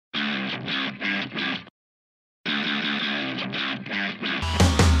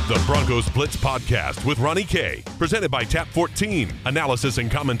The Broncos Blitz podcast with Ronnie K, presented by Tap 14. Analysis and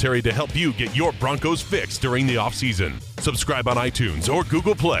commentary to help you get your Broncos fix during the offseason. Subscribe on iTunes or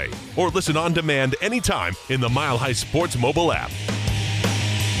Google Play, or listen on demand anytime in the Mile High Sports mobile app.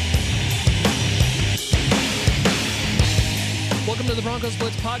 Welcome to the Broncos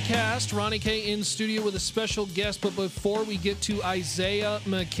Blitz podcast. Ronnie K in studio with a special guest. But before we get to Isaiah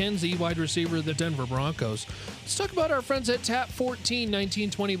McKenzie, wide receiver of the Denver Broncos, let's talk about our friends at Tap 14,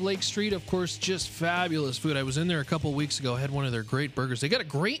 1920 Blake Street. Of course, just fabulous food. I was in there a couple weeks ago, had one of their great burgers. They got a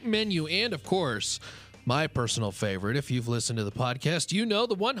great menu and, of course, my personal favorite, if you've listened to the podcast, you know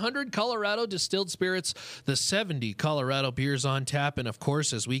the 100 Colorado distilled spirits, the 70 Colorado beers on tap, and of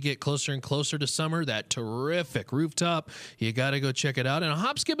course, as we get closer and closer to summer, that terrific rooftop, you got to go check it out. And a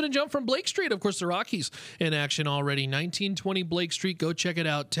hop, skip, and a jump from Blake Street. Of course, the Rockies in action already. 1920 Blake Street. Go check it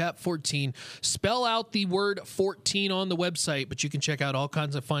out. Tap 14. Spell out the word 14 on the website, but you can check out all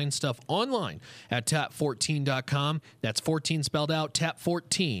kinds of fine stuff online at tap14.com. That's 14 spelled out,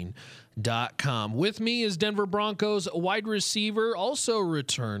 tap14.com. With me is Denver Broncos wide receiver, also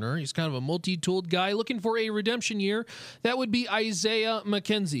returner. He's kind of a multi-tooled guy looking for a redemption year. That would be Isaiah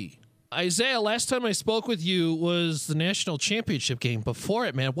McKenzie. Isaiah, last time I spoke with you was the national championship game. Before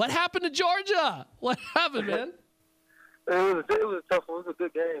it, man, what happened to Georgia? What happened, man? It was a tough one. It was a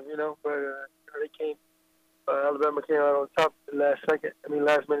good game, but they came. Alabama came out on top the last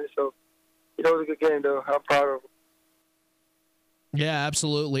minute. So, it was a good game, though. I'm proud of them. Yeah,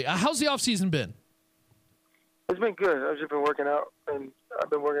 absolutely. How's the offseason been? It's been good. I've just been working out, and I've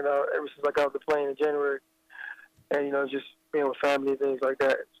been working out ever since I got off the plane in January. And, just being with family and things like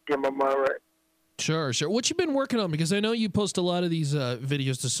that, just getting my mind right. Sure. What you been working on? Because I know you post a lot of these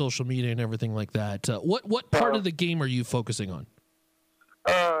videos to social media and everything like that. What part of the game are you focusing on?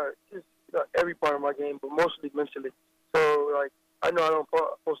 Just every part of my game, but mostly mentally. So, I know I don't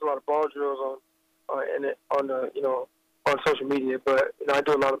post a lot of ball drills on social media, but I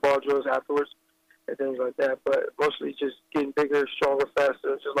do a lot of ball drills afterwards and things like that. But mostly just getting bigger, stronger,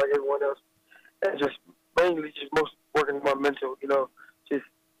 faster, just like everyone else, and just mainly just most working on my mental. Just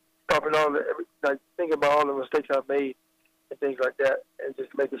stopping thinking about all the mistakes I've made and things like that, and just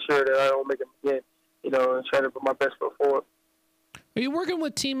making sure that I don't make them again. And trying to put my best foot forward. Are you working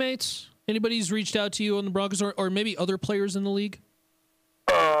with teammates? Anybody's reached out to you on the Broncos, or maybe other players in the league?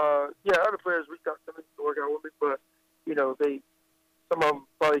 Yeah, other players reached out to me to work out with me, but some of them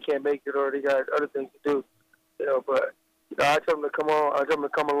probably can't make it, or they got other things to do, but I tell them to come on. I tell them to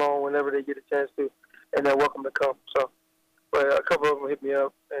come along whenever they get a chance to, and they're welcome to come. So, but a couple of them hit me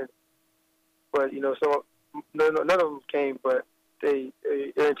up, but none of them came, but their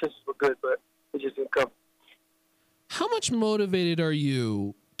intentions were good, but they just didn't come. How much motivated are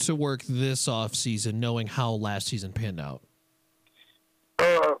you to work this off season, knowing how last season panned out?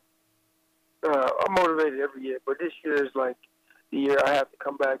 I'm motivated every year, but this year is like the year I have to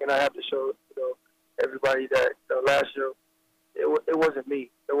come back and I have to show everybody that last year it wasn't me,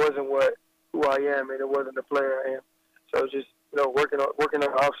 it wasn't who I am, and it wasn't the player I am. So just working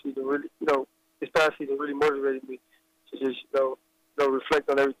on off season really, this past season really motivated me to just reflect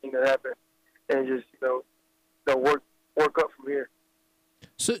on everything that happened and just work up from here.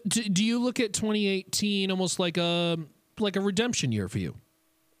 So do you look at 2018 almost like a redemption year for you?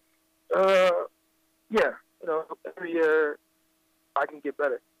 Yeah, every year I can get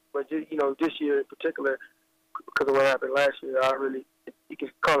better. But, this year in particular, because of what happened last year, you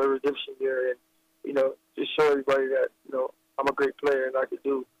can call it a redemption year and, just show everybody that, I'm a great player and I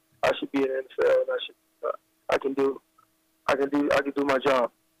should be in the NFL and I can do my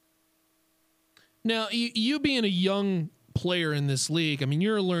job. Now, you being a young player in this league, I mean,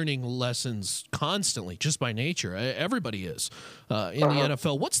 you're learning lessons constantly just by nature. Everybody is in the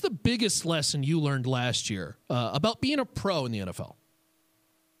NFL. What's the biggest lesson you learned last year about being a pro in the NFL?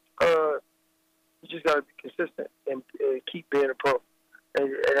 You just got to be consistent and keep being a pro.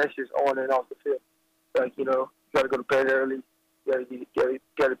 And that's just on and off the field. You got to go to bed early. You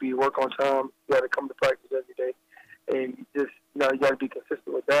got to be work on time. You got to come to practice every day. And you got to be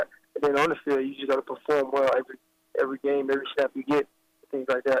consistent with that. And then on the field, you just got to perform well every game, every snap you get, things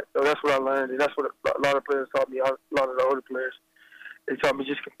like that. So that's what I learned, and that's what a lot of players taught me, a lot of the older players. They taught me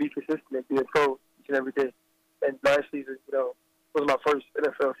just to be consistent and be a pro each and every day. And last season, was my first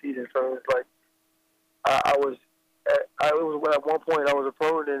NFL season, so it's like I was at one point I was a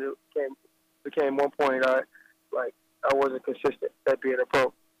pro, and then it became one point I wasn't consistent at being a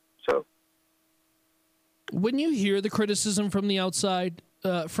pro. So when you hear the criticism from the outside,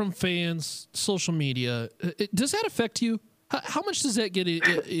 from fans, social media, does that affect you? How much does that get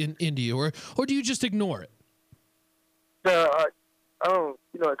into you, or do you just ignore it? I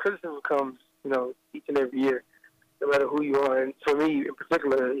criticism comes, each and every year, no matter who you are. And for me, in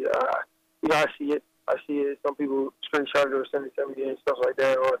particular, I see it. Some people screenshot it or send it to me and stuff like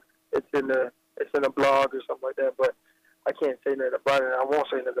that, or it's in a blog or something like that. But I can't say nothing about it. I won't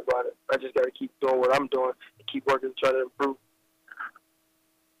say nothing about it. I just got to keep doing what I'm doing and keep working to try to improve.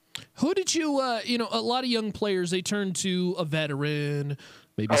 Who did you, a lot of young players, they turn to a veteran,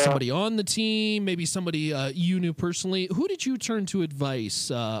 maybe somebody on the team, maybe somebody you knew personally. Who did you turn to advice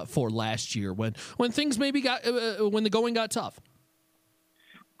for last year when things maybe when the going got tough?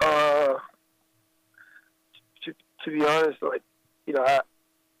 To be honest, I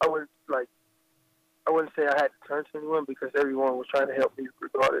wouldn't say I had to turn to anyone because everyone was trying to help me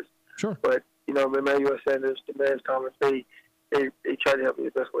regardless. Sure. But, Emmanuel Sanders, Demarius Thomas, they try to help me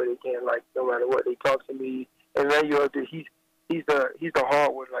the best way they can, no matter what. They talk to me. And Emmanuel, he's the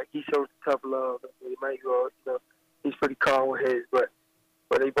hard one. He shows tough love. Emmanuel, he's pretty calm with his, but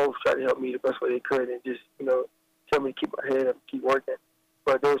they both try to help me the best way they could and just, tell me to keep my head up and keep working.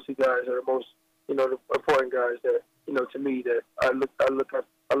 But those two guys are the most, the important guys that, to me that I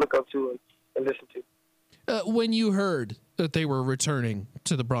look up to and listen to. When you heard that they were returning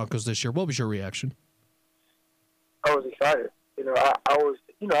to the Broncos this year, what was your reaction? I was excited. I was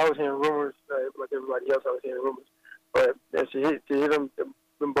hearing rumors like everybody else. I was hearing rumors, but to hear them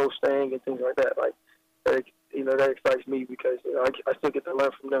both staying and things like that, that excites me because I still get to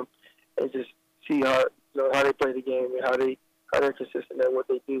learn from them and just see how they play the game and how they're consistent at what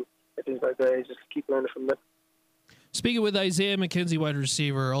they do and things like that, and just keep learning from them. Speaking with Isaiah McKenzie, wide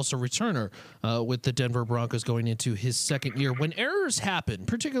receiver, also returner with the Denver Broncos going into his second year. When errors happen,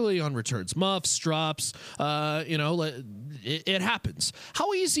 particularly on returns, muffs, drops, it happens.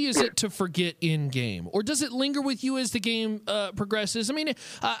 How easy is it to forget in game? Or does it linger with you as the game progresses? I mean,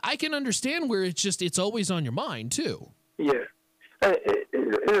 I can understand where it's always on your mind, too. Yeah.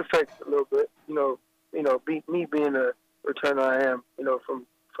 It affects a little bit. Me being a returner I am, from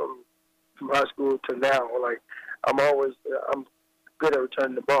high school to now, I'm good at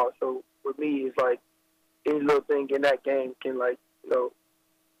returning the ball. So with me, it's any little thing in that game can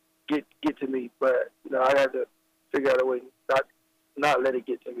get to me. But I have to figure out a way not let it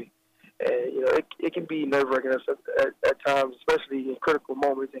get to me. And it can be nerve-wracking at times, especially in critical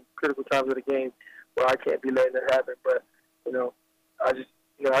moments and critical times of the game where I can't be letting it happen. But I just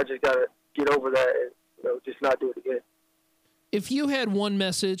gotta get over that and just not do it again. If you had one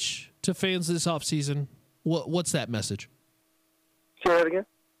message to fans this offseason, what's that message? Say that again.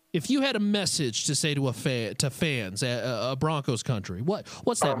 If you had a message to say to fans, a Broncos country,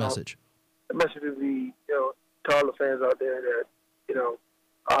 what's that message? The message would be, to all the fans out there that,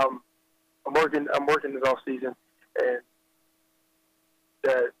 I'm working this off season, and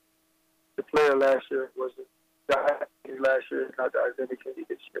that the player last year was last year, not the Isaiah McKenzie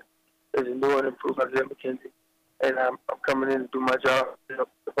this year. There's a new and improved Isaiah McKenzie, and I'm coming in to do my job to help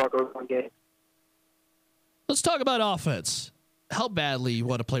the Broncos win games. Let's talk about offense. How badly you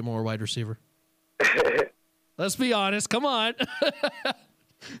want to play more wide receiver? Let's be honest. Come on.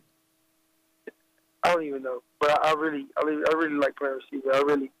 I don't even know, but I really like playing receiver. I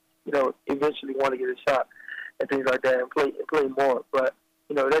really, eventually want to get a shot and things like that and play more. But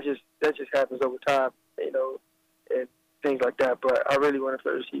that just happens over time, and things like that. But I really want to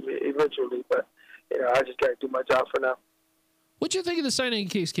play receiver eventually. But I just got to do my job for now. What'd you think of the signing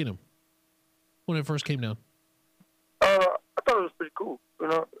of Case Keenum when it first came down? I thought it was pretty cool.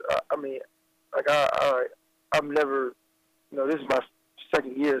 I've never, this is my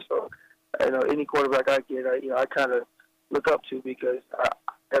second year, so any quarterback I get, I kind of look up to because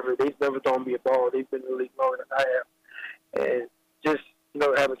they've never thrown me a ball. They've been in the league longer than I have, and just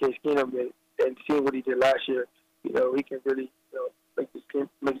having Case Keenum and seeing what he did last year, he can really make this team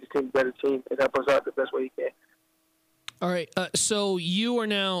a better team and help us out the best way he can. All right, so you are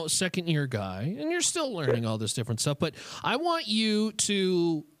now second-year guy, and you're still learning all this different stuff, but I want you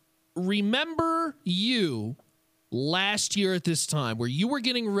to remember you last year at this time where you were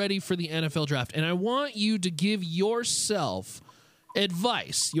getting ready for the NFL draft, and I want you to give yourself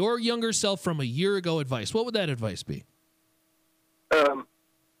advice, your younger self from a year ago advice. What would that advice be? I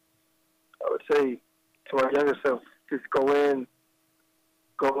would say to my younger self, just go in,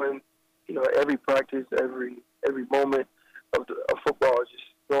 every practice, every moment of football, just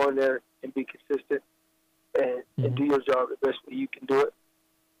go in there and be consistent and do your job the best way you can do it,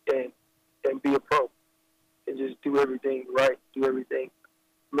 and be a pro, and just do everything right, do everything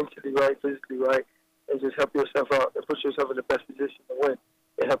mentally right, physically right, and just help yourself out and put yourself in the best position to win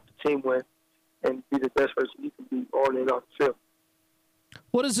and help the team win and be the best person you can be on and off the field.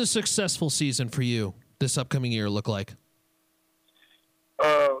 What does a successful season for you this upcoming year look like?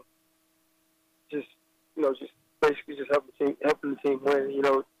 basically just helping the team win. You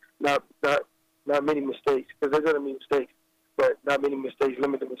know, not many mistakes, because there's going to be mistakes, but not many mistakes,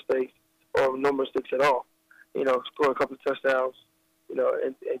 limited mistakes, or no mistakes at all. You know, score a couple of touchdowns, you know,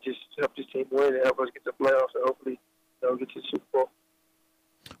 and just help this team win and help us get to the playoffs and hopefully, you know, get to the Super Bowl.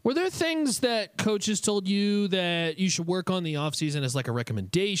 Were there things that coaches told you that you should work on the offseason as like a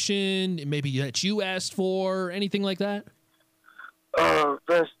recommendation, maybe that you asked for, anything like that?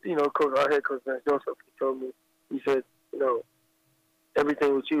 Vince, you know, our head coach, Vince Joseph, he told me, he said, you know,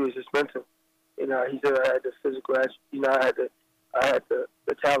 everything with you is just mental. You know, he said I had the physical, you know, I had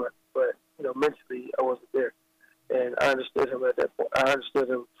the talent, but, you know, mentally I wasn't there. And I understood him at that point. I understood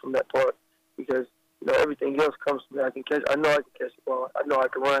him from that part because, you know, everything else comes to me. I know I can catch the ball. I know I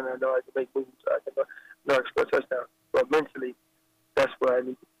can run. I know I can make moves. I know I can score touchdowns. But mentally, that's what I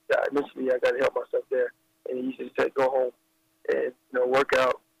need. Mentally, I got to help myself there. And he just said, go home and, you know, work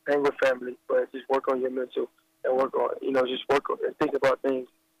out, hang with family, but just work on your mental and work on, you know, just work on and think about things.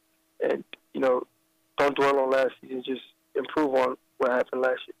 And, you know, don't dwell on last season. Just improve on what happened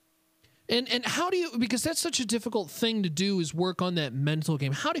last year. And how do you, because that's such a difficult thing to do, is work on that mental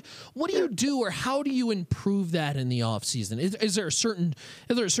game. What do you do, or how do you improve that in the off season? Is there certain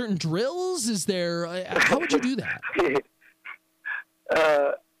drills? How would you do that?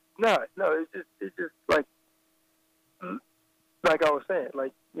 No, it's just like I was saying,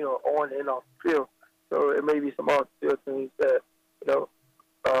 like, you know, on and off the field. So it may be some off the field things that, you know,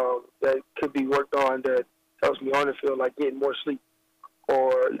 that could be worked on that helps me on the field, like getting more sleep,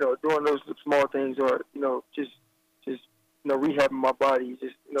 or, you know, doing those small things, or, you know, just you know, rehabbing my body,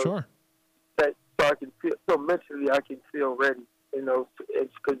 just, you know, sure. That, so I can feel, so mentally I can feel ready, you know,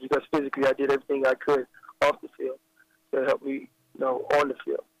 because physically I did everything I could off the field to help me, you know, on the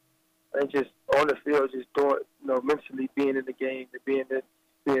field. And just on the field, just doing, you know, mentally being in the game and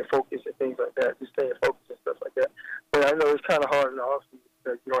being focused and things like that, just staying focused and stuff like that. But I know it's kind of hard in the offseason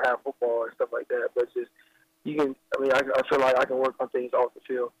because you don't have football and stuff like that, but just, you can, I mean, I feel like I can work on things off the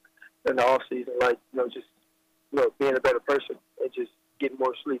field in the off season, like, you know, just, you know, being a better person and just getting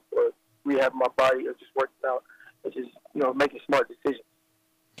more sleep, or rehabbing my body, or just working out and just, you know, making smart decisions.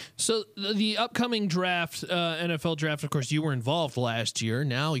 So the upcoming draft, NFL draft, of course, you were involved last year.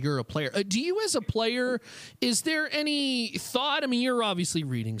 Now you're a player. Do you, as a player, is there any thought? I mean, you're obviously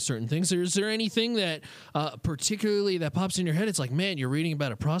reading certain things. Is there anything that particularly that pops in your head? It's like, man, you're reading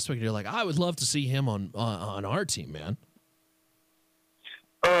about a prospect. You're like, I would love to see him on our team, man.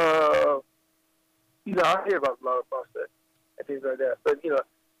 You know, I hear about a lot of prospects and things like that. But, you know,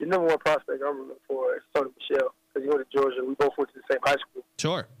 the number one prospect I'm looking for is Sony Michel, because he went to Georgia. We both went to the same high school.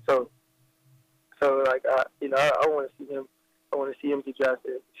 Sure. So like, you know, I want to see him. I want to see him get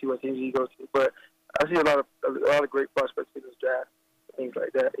drafted, see what teams he goes to. But I see a lot of great prospects in this draft, things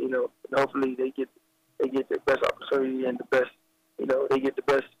like that. You know, and hopefully they get the best opportunity and the best. You know, they get the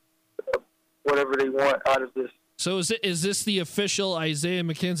best whatever they want out of this. So is this the official Isaiah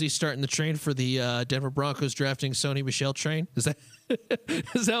McKenzie starting the train for the Denver Broncos drafting Sony Michel train? Is that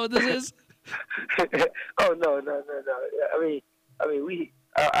what this is? Oh no! I mean,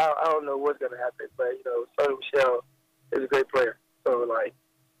 I don't know what's gonna happen, but, you know, Sony Michel is a great player. So, like,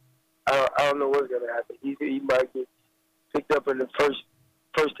 I don't know what's gonna happen. He might get picked up in the first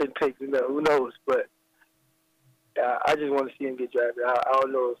 10 picks. You know, who knows? But I just want to see him get drafted. I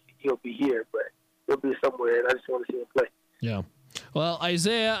don't know if he'll be here, but he'll be somewhere, and I just want to see him play. Yeah. Well,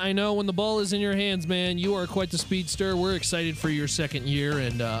 Isaiah, I know when the ball is in your hands, man, you are quite the speedster. We're excited for your second year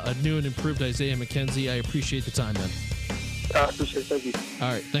and a new and improved Isaiah McKenzie. I appreciate the time, man. I appreciate it. Thank you.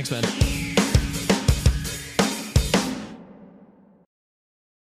 All right. Thanks, man.